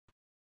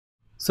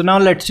So now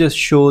let's just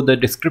show the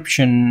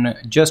description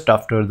just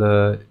after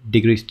the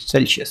degrees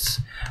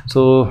Celsius.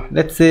 So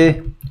let's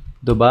say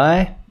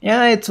Dubai.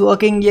 Yeah, it's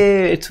working.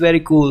 Yeah, it's very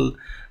cool.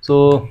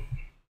 So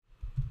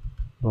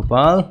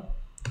Bhopal.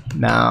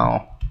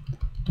 Now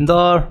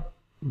Indore.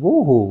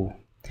 Woohoo.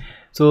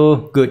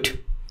 So good.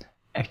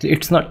 Actually,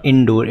 it's not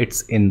indoor,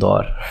 it's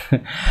indoor.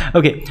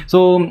 Okay,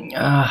 so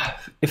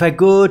if I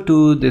go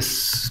to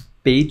this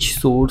page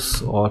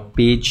source or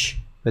page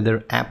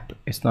weather app,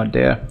 it's not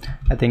there.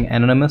 I think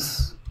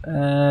anonymous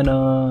and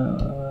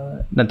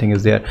nothing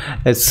is there.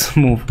 Let's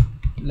move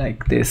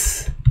like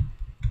this.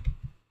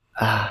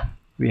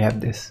 We have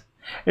this.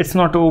 It's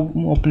not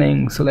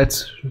opening, so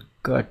let's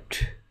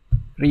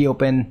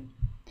reopen,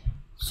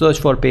 search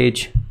for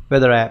page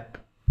weather app,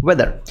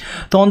 weather.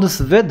 So on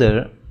this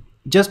weather,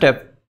 just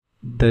have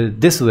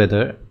this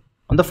weather.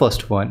 On the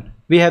first one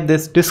we have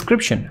this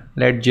description.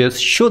 Let's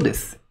just show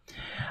this.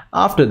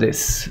 After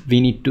this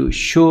we need to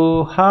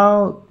show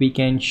how we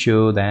can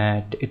show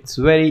that. It's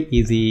very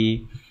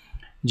easy.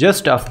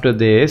 Just after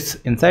this,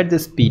 inside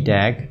this p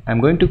tag,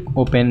 I'm going to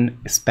open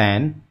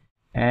span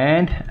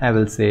and I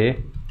will say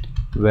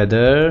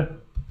weather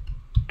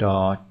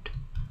dot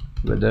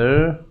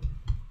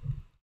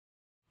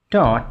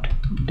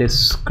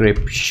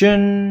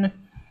description,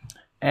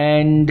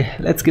 and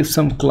let's give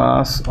some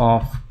class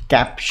of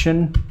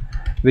caption,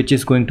 which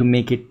is going to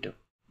make it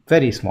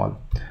very small,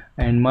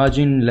 and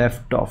margin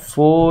left of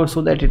 4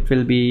 so that it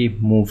will be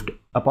moved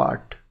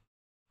apart.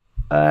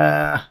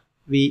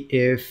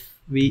 VF,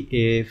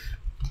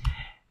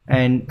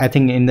 and I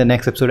think in the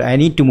next episode I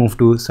need to move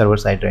to server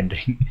side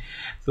rendering.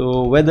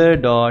 So weather,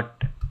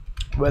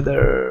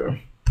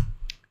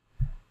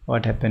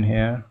 what happened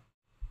here?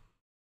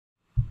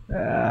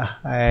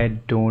 I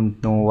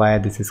don't know why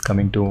this is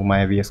coming to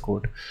my VS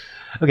Code.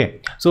 Okay,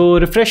 so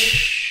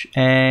refresh,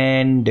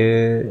 and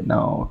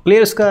now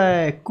clear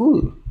sky.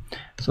 Cool.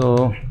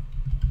 So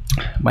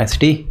my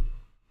city,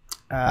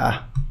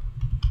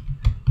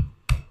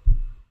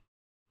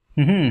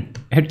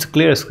 it's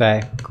clear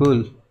sky.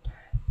 Cool.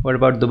 What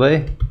about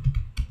Dubai?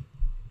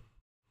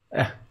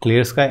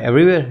 Clear sky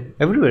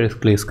everywhere is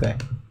clear sky.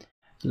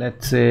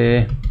 Let's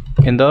say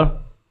Indore.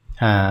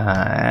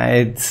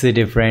 It's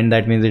different.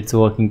 That means it's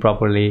working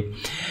properly.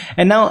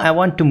 And now I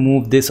want to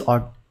move this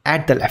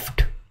at the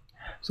left.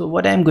 So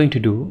what I'm going to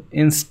do,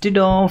 instead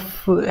of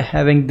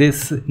having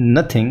this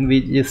nothing,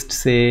 we just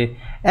say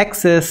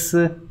axis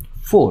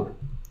 4.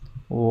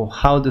 Oh,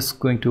 how this is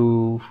going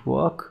to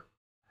work?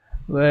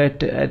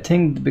 But I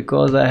think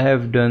because I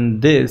have done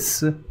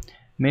this,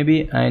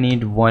 maybe I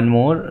need one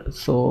more.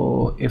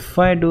 So if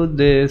I do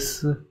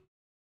this,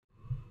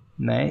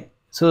 nice.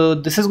 So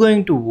this is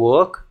going to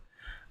work.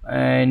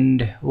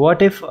 And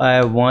what if I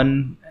have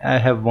one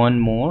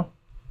more?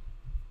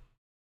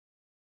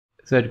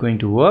 Is that going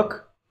to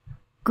work?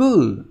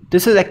 Cool.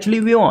 This is actually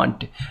we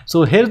want.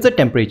 So here's the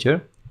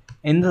temperature.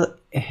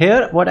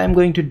 Here what I'm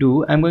going to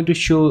do, I'm going to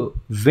show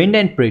wind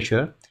and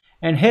pressure,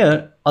 and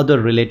here other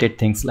related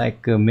things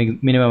like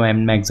minimum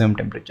and maximum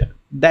temperature.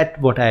 That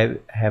what I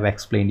have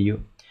explained to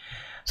you.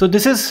 So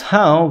this is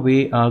how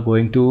we are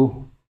going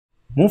to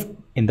move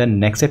in the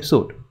next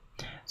episode.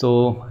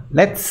 So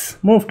let's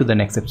move to the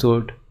next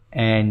episode,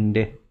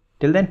 and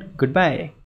till then, goodbye.